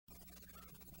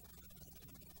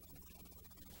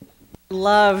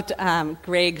Loved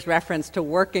Greg's reference to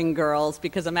Working Girls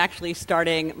because I'm actually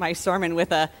starting my sermon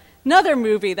with another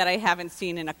movie that I haven't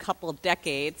seen in a couple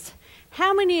decades.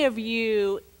 How many of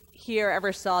you here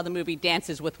ever saw the movie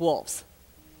Dances with Wolves?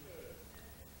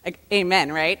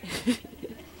 Amen, right?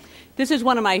 This is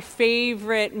one of my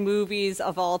favorite movies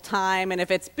of all time, and if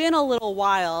it's been a little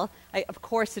while, I of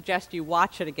course suggest you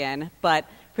watch it again, but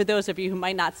for those of you who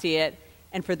might not see it,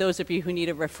 and for those of you who need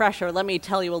a refresher, let me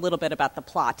tell you a little bit about the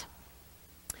plot.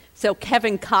 So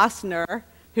Kevin Costner,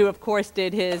 who of course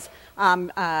did his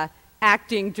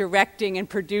acting, directing, and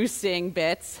producing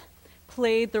bits,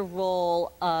 played the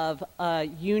role of a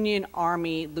Union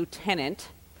Army lieutenant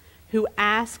who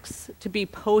asks to be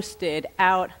posted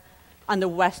out on the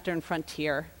western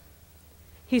frontier.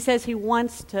 He says he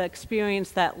wants to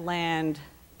experience that land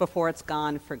before it's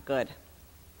gone for good.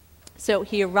 So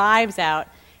he arrives out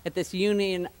at this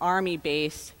Union Army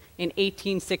base in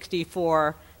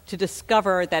 1864 to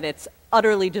discover that it's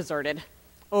utterly deserted,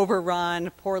 overrun,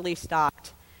 poorly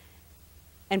stocked,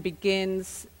 and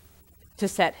begins to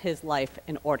set his life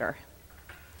in order.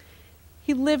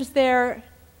 He lives there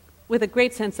with a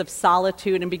great sense of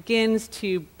solitude and begins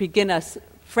a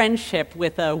friendship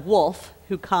with a wolf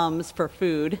who comes for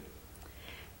food.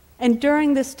 And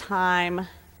during this time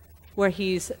where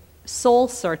he's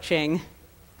soul-searching,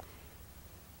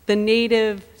 the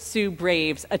native Sioux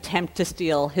braves attempt to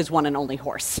steal his one and only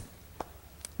horse.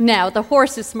 Now, the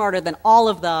horse is smarter than all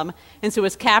of them, and so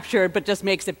is captured, but just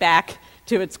makes it back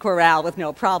to its corral with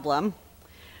no problem.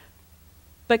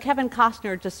 But Kevin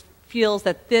Costner just feels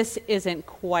that this isn't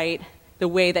quite the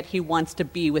way that he wants to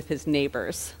be with his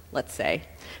neighbors, let's say.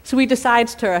 So he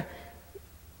decides to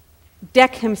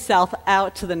deck himself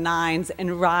out to the nines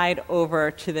and ride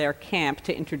over to their camp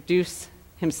to introduce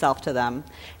himself to them.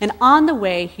 And on the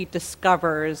way, he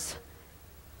discovers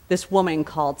this woman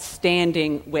called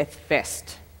Standing with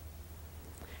Fist,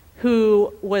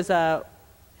 who as a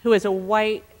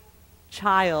white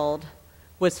child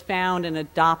was found and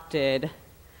adopted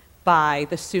by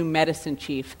the Sioux medicine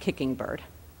chief, Kicking Bird.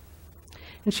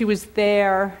 And she was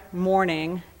there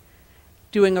mourning,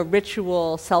 doing a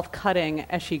ritual self-cutting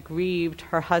as she grieved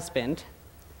her husband.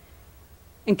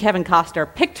 And Kevin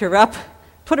Costner picked her up,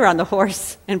 put her on the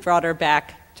horse, and brought her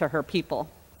back to her people.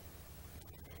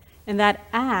 And that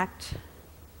act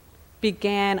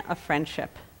began a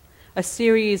friendship, a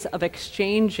series of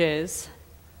exchanges,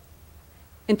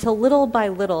 until little by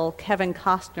little, Kevin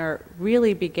Costner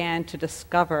really began to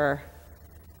discover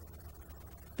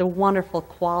the wonderful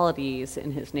qualities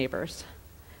in his neighbors,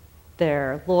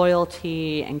 their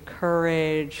loyalty and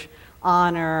courage,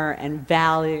 honor and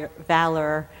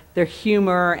valor, their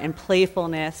humor and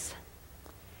playfulness.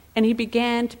 And he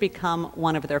began to become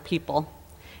one of their people,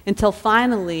 until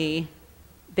finally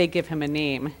they give him a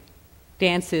name,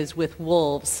 Dances with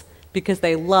Wolves, because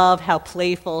they love how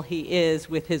playful he is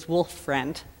with his wolf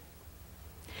friend.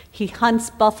 He hunts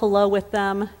buffalo with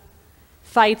them,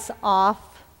 fights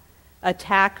off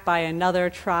attack by another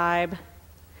tribe,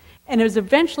 and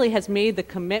eventually has made the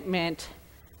commitment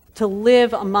to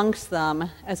live amongst them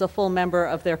as a full member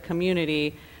of their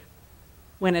community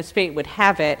when, as fate would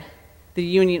have it, the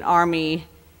Union Army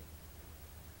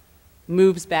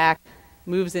moves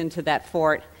into that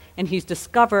fort, and he's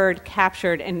discovered,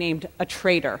 captured, and named a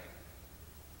traitor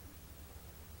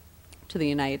to the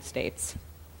United States.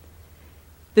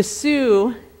 The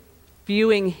Sioux,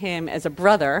 viewing him as a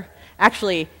brother,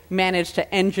 actually managed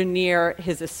to engineer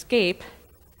his escape,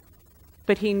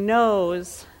 but he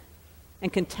knows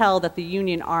and can tell that the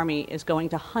Union Army is going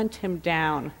to hunt him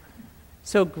down.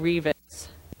 So grievous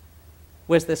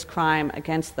was this crime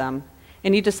against them.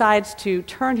 And he decides to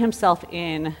turn himself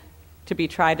in to be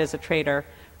tried as a traitor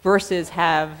versus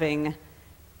having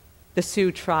the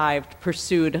Sioux tribe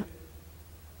pursued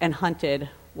and hunted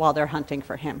while they're hunting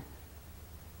for him.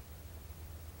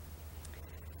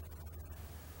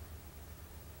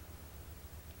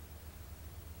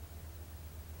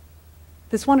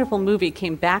 This wonderful movie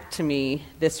came back to me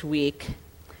this week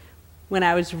when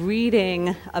I was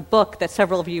reading a book that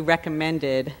several of you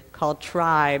recommended called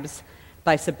Tribes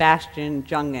by Sebastian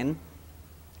Junger.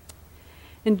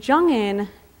 And Junger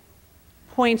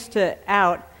points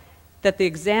out that the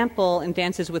example in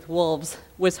Dances with Wolves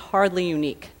was hardly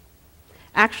unique.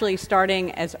 Actually,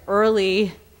 starting as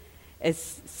early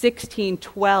as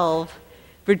 1612,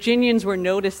 Virginians were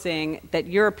noticing that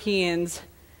Europeans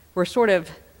were sort of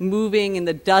moving in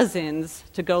the dozens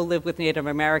to go live with Native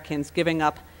Americans, giving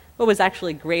up what was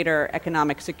actually greater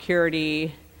economic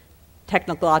security,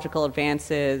 technological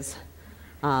advances,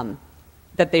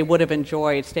 that they would have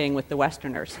enjoyed staying with the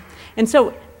Westerners. And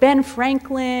so Ben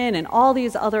Franklin and all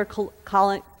these other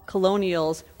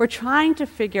colonials were trying to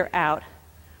figure out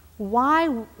why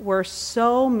were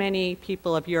so many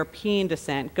people of European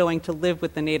descent going to live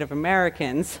with the Native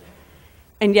Americans,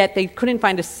 and yet they couldn't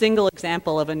find a single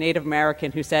example of a Native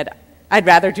American who said, "I'd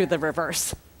rather do the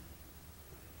reverse."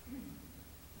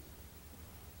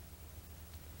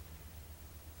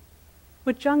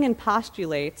 What Jungen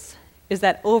postulates is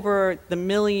that over the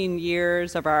million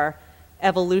years of our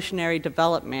evolutionary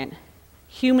development,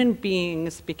 human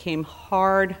beings became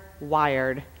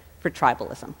hardwired for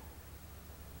tribalism.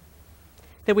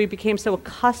 That we became so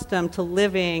accustomed to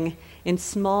living in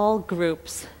small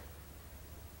groups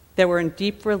that were in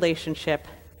deep relationship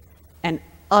and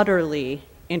utterly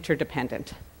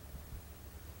interdependent.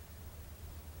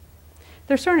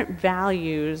 There are certain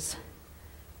values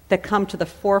that come to the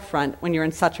forefront when you're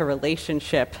in such a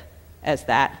relationship as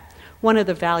that. One of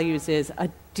the values is a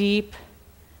deep,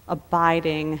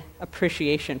 abiding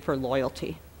appreciation for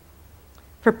loyalty,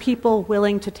 for people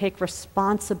willing to take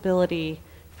responsibility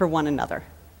for one another.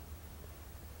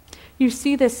 You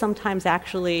see this sometimes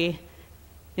actually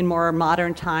in more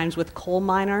modern times with coal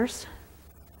miners.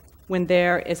 When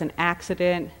there is an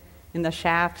accident in the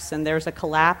shafts and there's a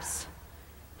collapse,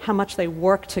 how much they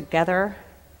work together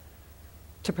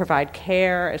to provide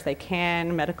care as they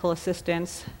can, medical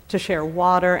assistance, to share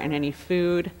water and any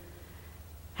food,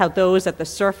 how those at the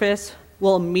surface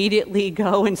will immediately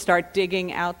go and start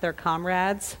digging out their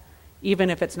comrades, even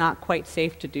if it's not quite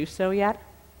safe to do so yet.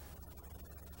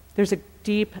 There's a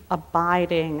deep,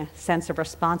 abiding sense of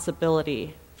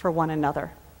responsibility for one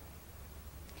another.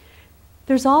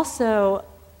 There's also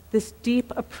this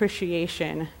deep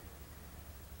appreciation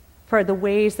for the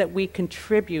ways that we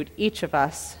contribute, each of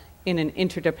us, in an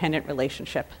interdependent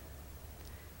relationship.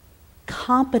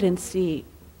 Competency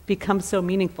becomes so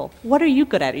meaningful. What are you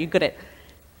good at? Are you good at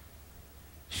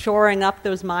shoring up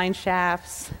those mine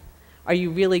shafts? Are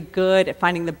you really good at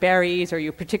finding the berries? Are you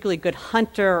a particularly good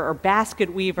hunter or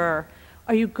basket weaver?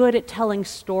 Are you good at telling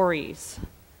stories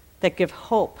that give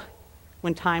hope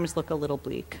when times look a little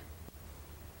bleak?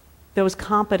 Those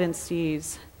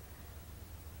competencies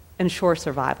ensure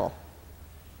survival.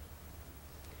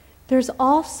 There's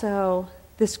also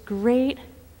this great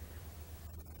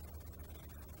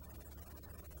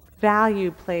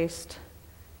value placed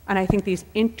on, I think, these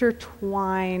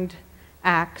intertwined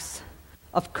acts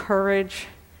of courage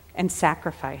and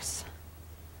sacrifice.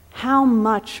 How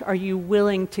much are you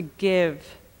willing to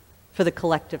give for the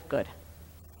collective good?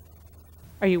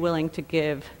 Are you willing to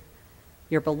give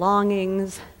your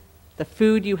belongings, the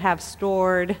food you have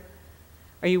stored?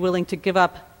 Are you willing to give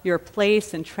up your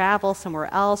place and travel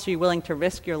somewhere else? Are you willing to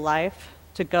risk your life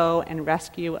to go and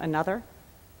rescue another?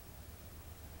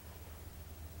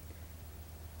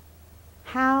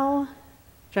 How,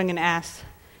 Jungen asks,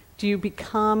 do you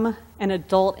become an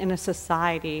adult in a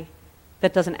society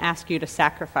that doesn't ask you to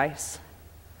sacrifice?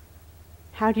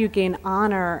 How do you gain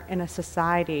honor in a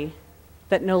society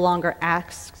that no longer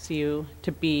asks you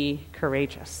to be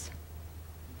courageous?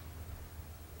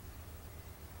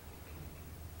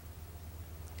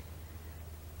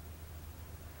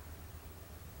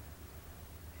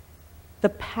 The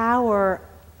power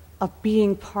of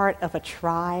being part of a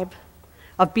tribe,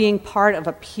 of being part of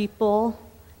a people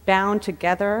bound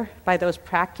together by those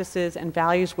practices and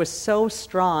values was so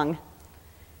strong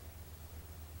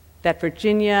that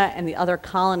Virginia and the other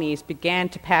colonies began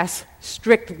to pass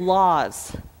strict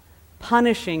laws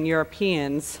punishing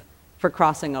Europeans for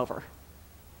crossing over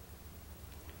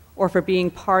or for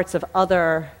being parts of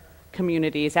other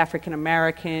communities, African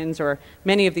Americans, or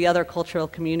many of the other cultural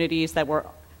communities that were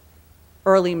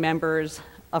early members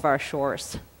of our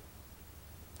shores.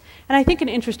 And I think an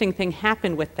interesting thing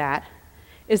happened with that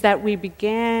is that we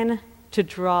began to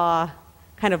draw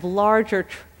kind of larger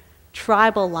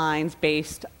tribal lines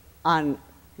based on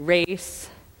race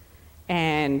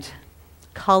and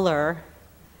color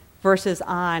versus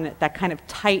on that kind of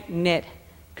tight-knit,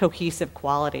 cohesive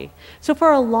quality. So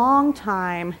for a long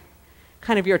time,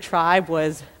 kind of your tribe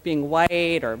was being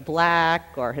white or black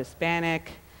or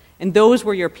Hispanic, and those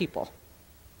were your people.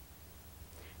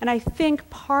 And I think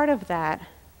part of that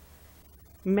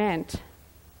meant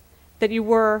that you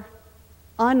were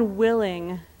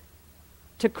unwilling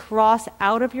to cross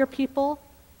out of your people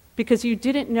because you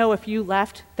didn't know if you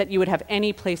left that you would have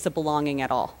any place of belonging at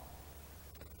all.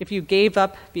 If you gave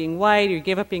up being white or you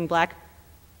gave up being black,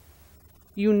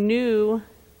 you knew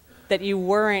that you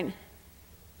weren't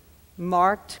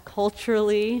marked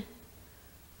culturally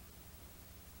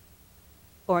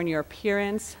or in your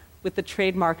appearance with the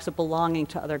trademarks of belonging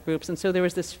to other groups. And so there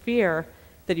was this fear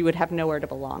that you would have nowhere to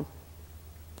belong.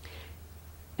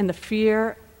 And the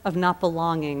fear of not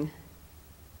belonging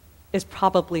is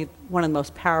probably one of the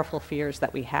most powerful fears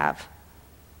that we have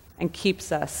and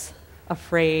keeps us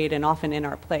afraid and often in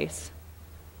our place.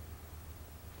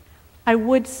 I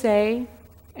would say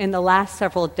in the last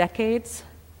several decades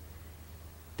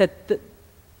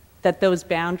that those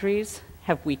boundaries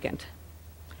have weakened.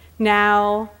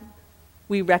 Now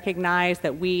we recognize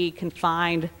that we can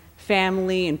find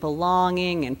family and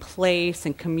belonging and place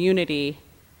and community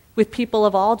with people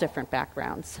of all different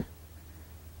backgrounds.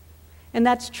 And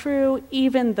that's true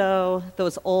even though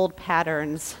those old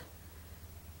patterns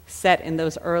set in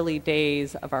those early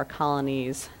days of our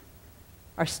colonies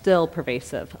are still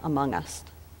pervasive among us.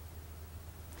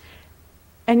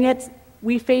 And yet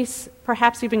we face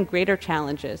perhaps even greater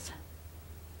challenges.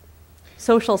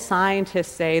 Social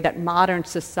scientists say that modern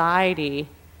society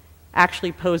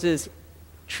actually poses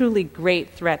truly great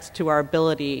threats to our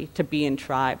ability to be in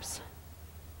tribes.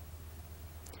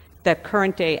 That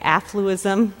current day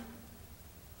affluism,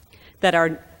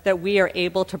 that we are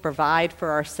able to provide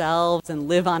for ourselves and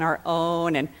live on our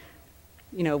own, and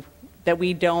that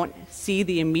we don't see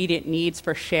the immediate needs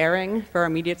for sharing for our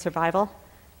immediate survival,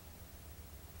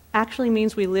 actually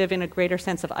means we live in a greater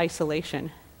sense of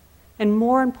isolation. And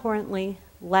more importantly,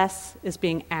 less is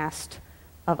being asked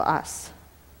of us.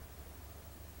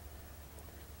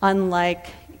 Unlike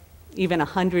even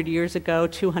 100 years ago,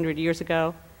 200 years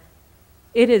ago,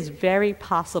 it is very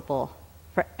possible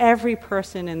for every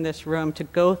person in this room to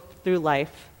go through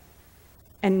life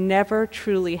and never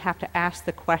truly have to ask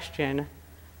the question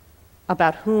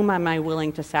about whom am I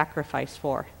willing to sacrifice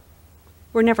for.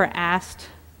 We're never asked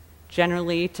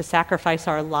generally to sacrifice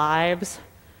our lives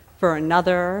for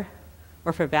another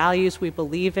or for values we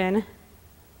believe in.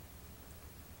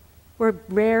 We're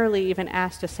rarely even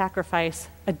asked to sacrifice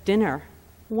a dinner,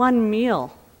 one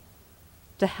meal,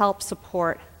 to help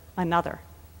support another.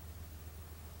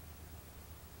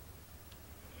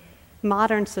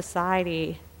 Modern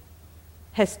society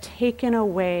has taken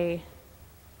away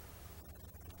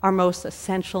our most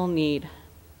essential need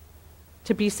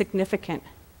to be significant,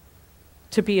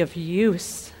 to be of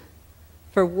use,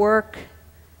 for work,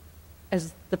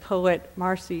 as the poet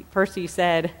Marge Percy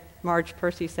said,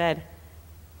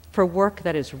 for work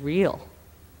that is real.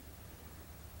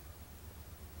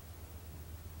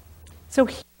 So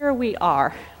here we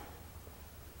are,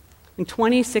 in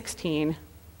 2016,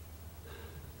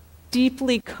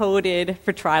 deeply coded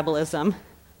for tribalism,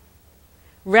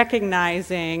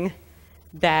 recognizing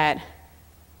that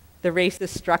the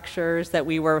racist structures that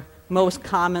were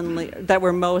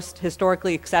most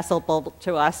historically accessible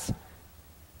to us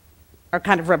are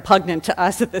kind of repugnant to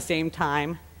us at the same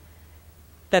time,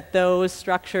 that those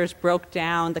structures broke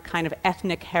down the kind of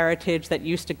ethnic heritage that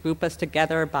used to group us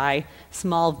together by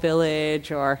small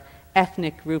village or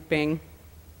ethnic grouping.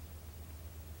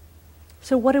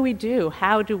 So what do we do?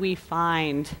 How do we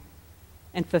find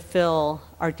and fulfill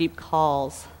our deep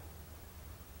calls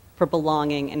for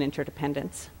belonging and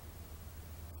interdependence?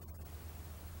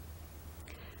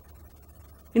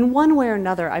 In one way or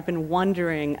another, I've been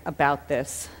wondering about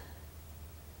this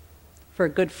for a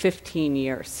good 15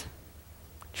 years,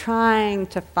 trying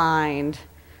to find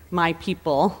my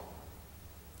people,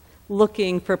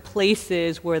 looking for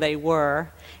places where they were,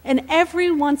 and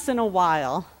every once in a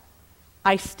while,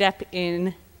 I step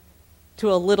in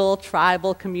to a little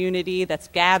tribal community that's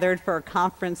gathered for a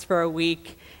conference for a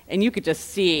week, and you could just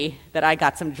see that I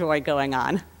got some joy going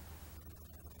on.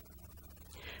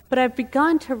 But I've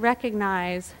begun to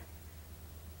recognize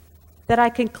that I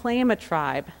can claim a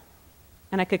tribe,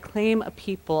 and I could claim a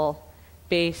people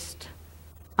based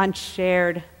on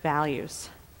shared values,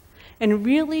 and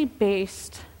really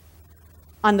based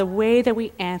on the way that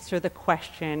we answer the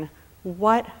question,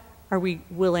 what are we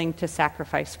willing to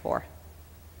sacrifice for?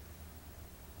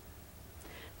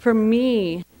 For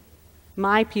me,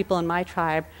 my people and my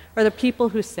tribe are the people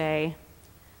who say,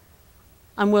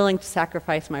 I'm willing to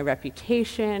sacrifice my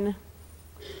reputation,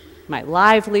 my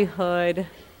livelihood,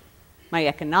 my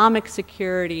economic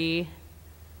security,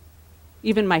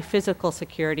 even my physical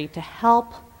security, to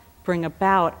help bring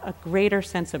about a greater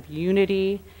sense of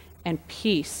unity and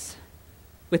peace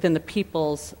within the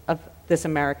peoples of this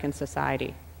American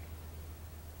society.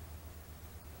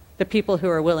 The people who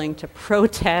are willing to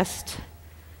protest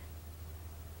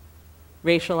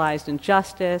racialized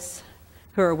injustice,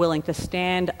 who are willing to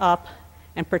stand up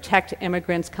and protect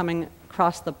immigrants coming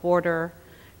across the border,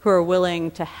 who are willing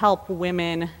to help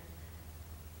women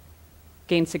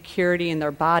gain security in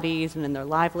their bodies and in their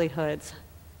livelihoods.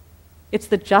 It's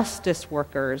the justice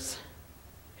workers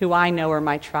who I know are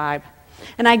my tribe.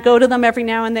 And I go to them every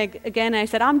now and again, and I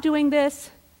said, I'm doing this.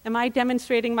 Am I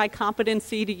demonstrating my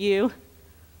competency to you?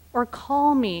 Or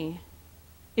call me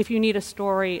if you need a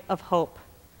story of hope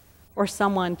or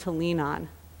someone to lean on.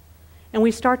 And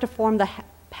we start to form the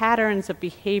patterns of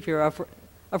behavior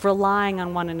of relying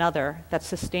on one another that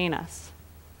sustain us.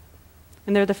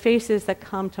 And they're the faces that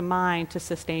come to mind to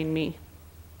sustain me.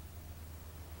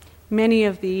 Many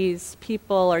of these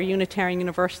people are Unitarian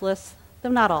Universalists, though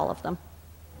not all of them.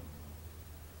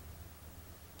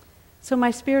 So my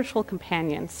spiritual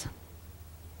companions,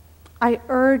 I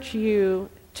urge you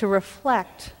to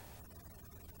reflect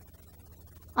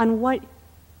on what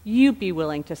you'd be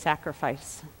willing to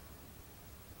sacrifice,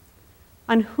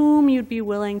 on whom you'd be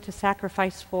willing to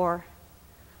sacrifice for,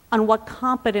 on what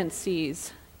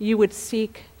competencies you would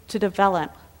seek to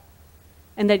develop,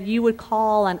 and that you would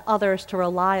call on others to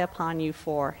rely upon you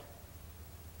for.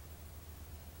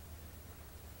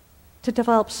 To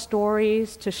develop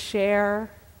stories, to share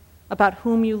about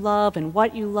whom you love and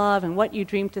what you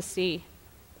dream to see.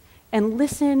 And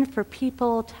listen for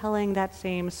people telling that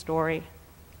same story.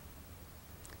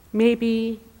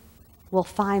 Maybe we'll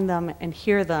find them and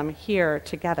hear them here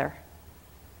together.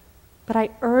 But I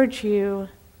urge you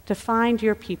to find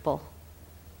your people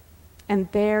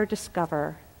and there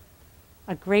discover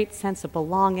a great sense of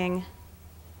belonging,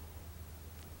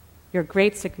 your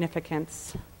great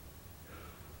significance,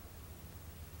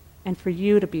 and for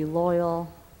you to be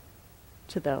loyal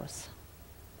to those.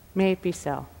 May it be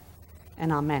so,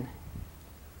 and amen.